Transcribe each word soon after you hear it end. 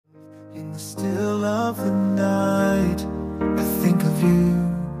In the still of the night, I think of you.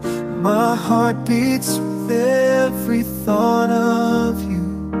 My heart beats with every thought of you.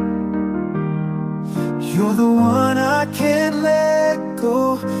 You're the one I can't let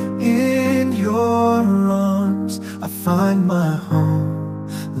go. In your arms I find my home.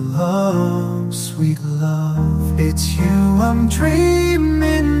 Love, sweet love, it's you I'm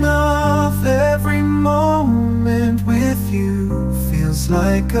dreaming of. Every moment with you feels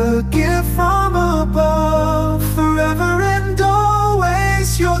like a gift from above. Forever and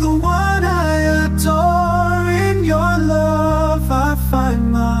always, you're the one I adore. In your love I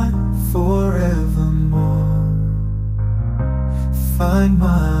find my forevermore. Find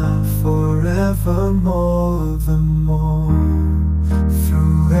my forevermore, the more.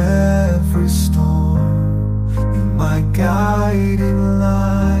 Through every storm, you're my guiding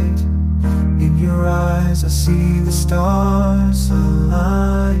light. In your eyes I see the stars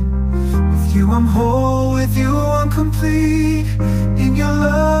align. With you I'm whole, with you I'm complete. In your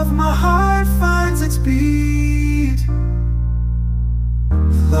love my heart finds its beat.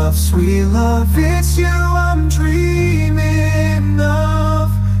 Love, sweet love, it's you I'm dreaming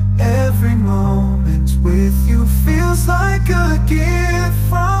of. Every moment with you feels like a gift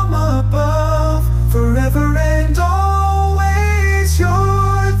from above. Forever and always,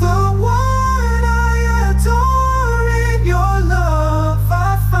 you're the one I adore. In your love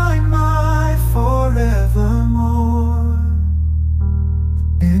I find my forevermore.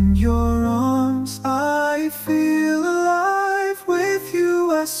 In your arms I feel alive. With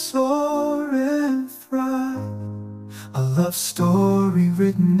you I soar and thrive. A love story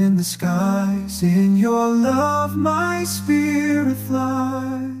written in the skies. In your love my spirit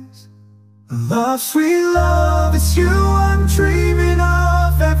flies. Love, sweet love, it's you I'm dreaming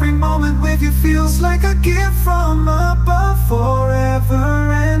of. Every moment with you feels like a gift from above.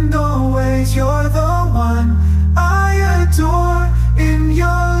 Forever and always, you're the one I adore. In your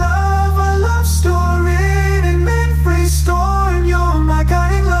love a love story in memory stored. You're my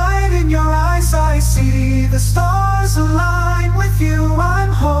guiding light. In your eyes I see the stars align. With you I'm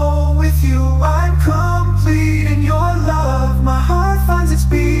whole, with you I'm complete. In your love my heart finds its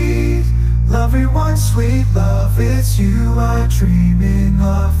beat. Love, everyone, sweet love, it's you I'm dreaming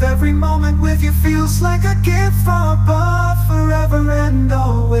of. Every moment with you feels like a gift from above. Forever and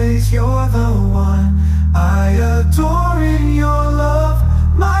always, you're the one I adore. In your love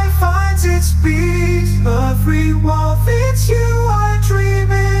my finds its beat. Every warmth, it's you I'm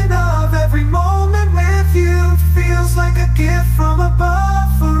dreaming of. Every moment with you feels like a gift from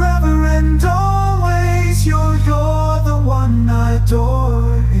above. Forever and always, you're the one I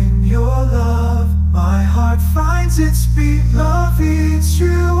adore. In your love my heart finds its beat. Love, it's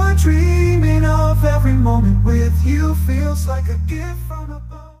you I'm dreaming of. Every moment with you feels like a gift from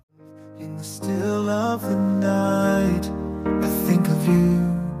above. In the still of the night, I think of you.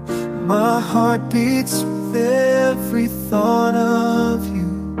 My heart beats with every thought of you.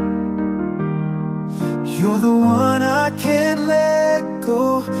 You're the one I can't let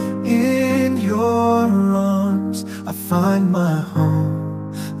go. In your arms I find my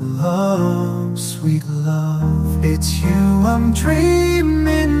home. Love, sweet love, it's you I'm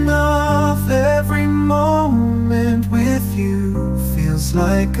dreaming of. Every moment with you feels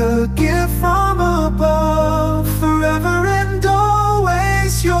like a gift from above. Forever and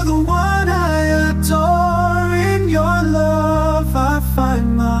always, you're the one I adore. In your love I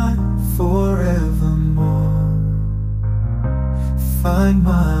find my forevermore. Find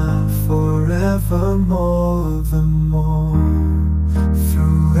my forevermore, the more.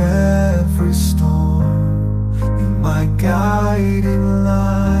 Through every storm, you're my guiding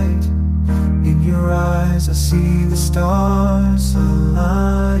light. In your eyes I see the stars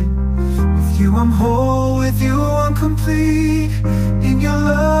align. With you I'm whole, with you I'm complete. In your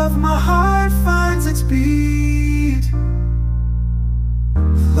love my heart finds its beat.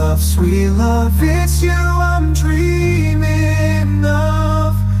 Love, sweet love, it's you I'm dreaming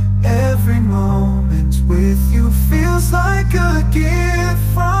of. Every moment with you feels like a gift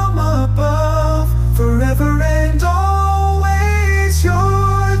from above. Forever and always,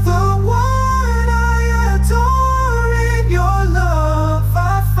 you're the one I adore. In your love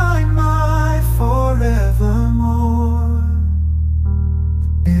I find my forevermore.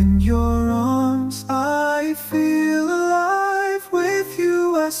 In your arms I feel alive. With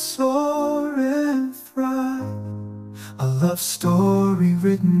you I soar and thrive. A love story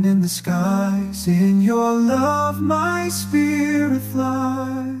written in the skies. In your love my spirit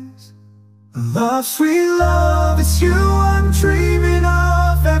flies. Love, sweet love, it's you I'm dreaming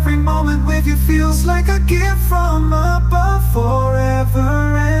of. Every moment with you feels like a gift from above.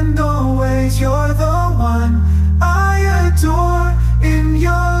 Forever and always,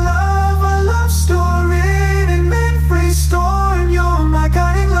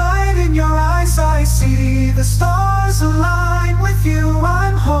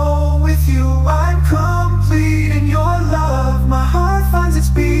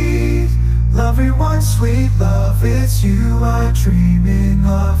 sweet love, it's you I'm dreaming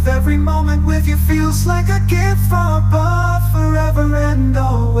of. Every moment with you feels like a gift from above. Forever and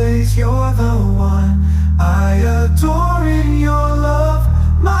always, you're the one I adore. In your love,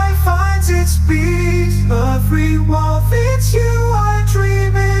 my finds its beat. Every warmth, it's you I'm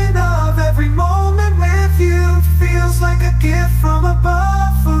dreaming of. Every moment with you feels like a gift from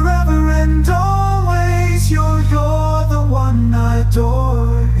above. Forever and always, you're the one I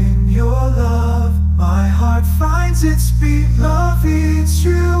adore. In your love, my heart finds its beat. Love, it's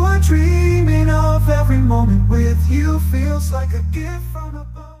you I'm dreaming of. Every moment with you feels like a gift from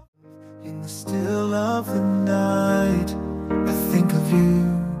above. In the still of the night, I think of you.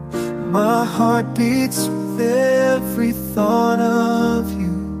 My heart beats with every thought of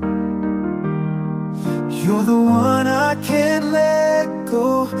you. You're the one I can't let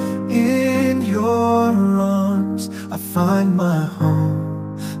go. In your arms I find my home.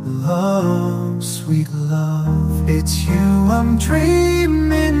 Love, sweet love, it's you I'm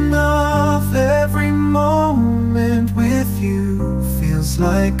dreaming of. Every moment with you feels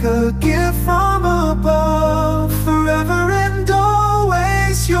like a gift from above. Forever and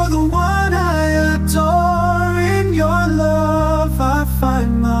always, you're the one I adore. In your love I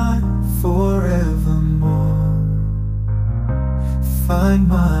find my forevermore. Find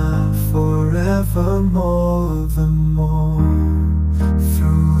my forevermore, the more.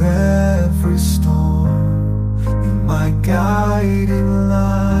 Through every storm, in my guiding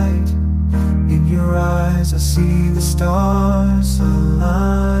light. In your eyes I see the stars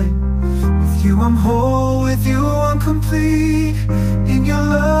align. With you I'm whole, with you I'm complete. In your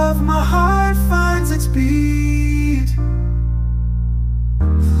love my heart finds its beat.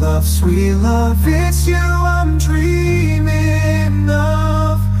 Love, sweet love, it's you I'm dreaming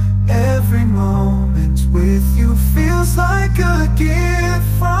of. Every moment with you feels like a gift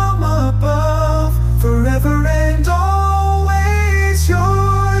from above. Forever and always,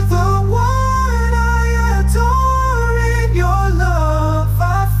 you're the one I adore. In your love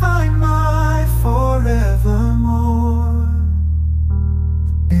I find my forevermore.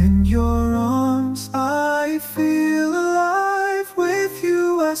 In your arms I feel alive. With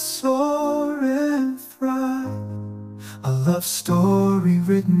you I soar and thrive. A love story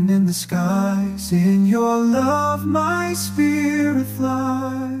written in the skies. In your love my spirit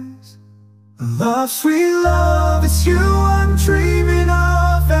flies. Love, sweet love, it's you I'm dreaming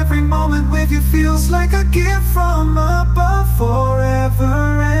of. Every moment with you feels like a gift from above.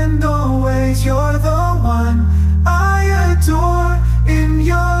 Forever and always, you're the one I adore. In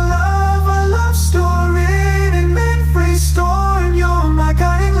your love, a love story in memory stored. You're my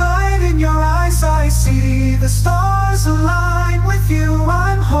guiding light. In your eyes I see the stars align. With you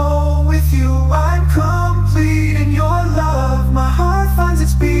I'm whole, with you I'm complete. In your love my heart finds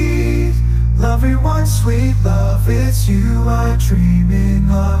its beat. Love, everyone, sweet love, it's you I'm dreaming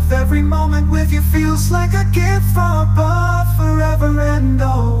of. Every moment with you feels like a gift from above. Forever and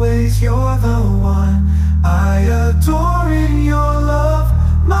always, you're the one I adore. In your love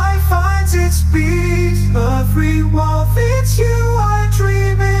my finds its beat. Every warmth, it's you I'm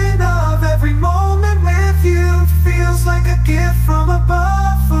dreaming of. Every moment with you feels like a gift from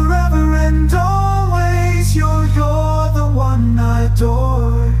above. Forever and always, you're the one I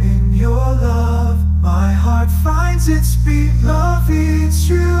adore. In your love my heart finds its beat. Love, it's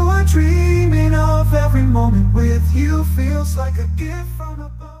you I'm dreaming of. Every moment with you feels like a gift from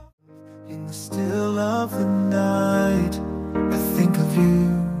above. In the still of the night, I think of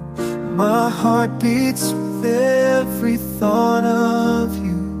you. My heart beats with every thought of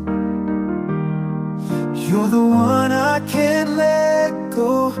you. You're the one I can't let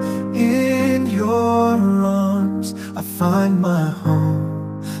go. In your arms I find my home.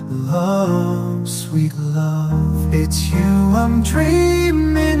 Love, sweet love, it's you I'm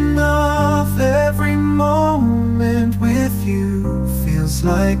dreaming of. Every moment with you feels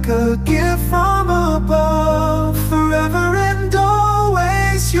like a gift from above. Forever and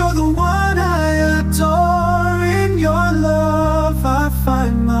always, you're the one I adore. In your love I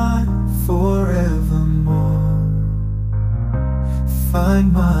find my forevermore.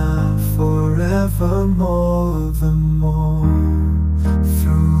 Find my forevermore, the more.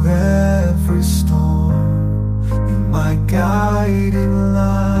 Through every storm, in my guiding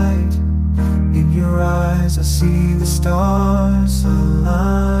light. In your eyes I see the stars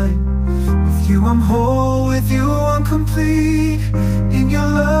align. With you I'm whole, with you I'm complete. In your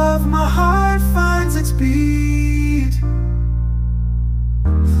love my heart finds its beat.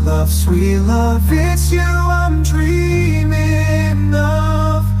 Love, sweet love, it's you I'm dreaming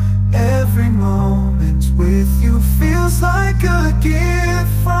of. Every moment with you feels like a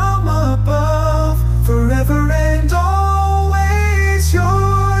gift from above. For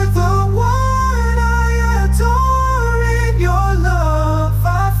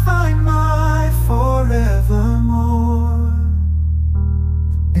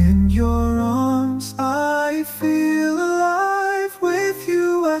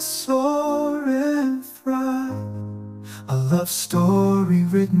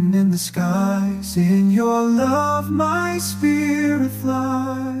written in the skies. In your love my spirit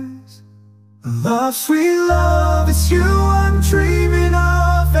flies. Love, sweet love, it's you I'm dreaming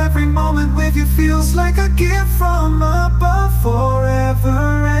of. Every moment with you feels like a gift from above. Forever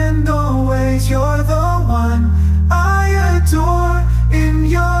and always, you're the one I adore. In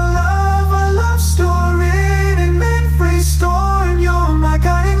your love, a love story in memory stored. You're my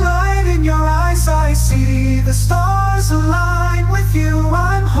guiding light. In your eyes I see the stars align. With you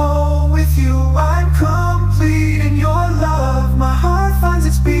I'm whole, with you I'm complete. In your love my heart finds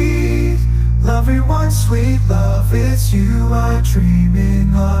its beat. Everyone, sweet love, it's you I'm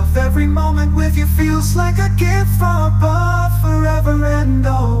dreaming of. Every moment with you feels like a gift from above.